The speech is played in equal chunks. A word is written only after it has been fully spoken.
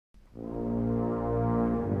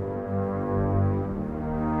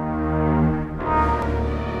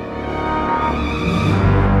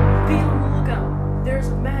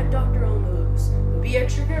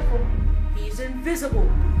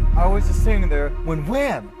was just sitting there when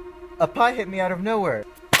wham! A pie hit me out of nowhere.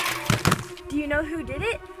 Do you know who did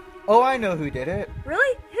it? Oh, I know who did it.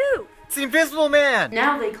 Really? Who? It's the Invisible Man!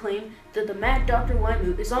 Now they claim that the Mad Dr.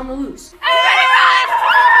 Wemu is on the loose.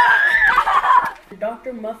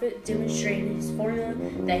 Dr. Muffet demonstrated his formula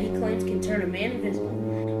that he claims can turn a man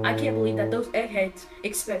invisible. I can't believe that those eggheads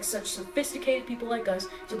expect such sophisticated people like us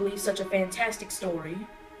to believe such a fantastic story.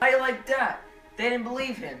 How you like that? They didn't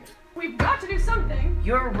believe him. We've got to do something.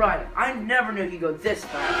 You're right. I never knew he'd go this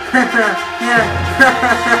far.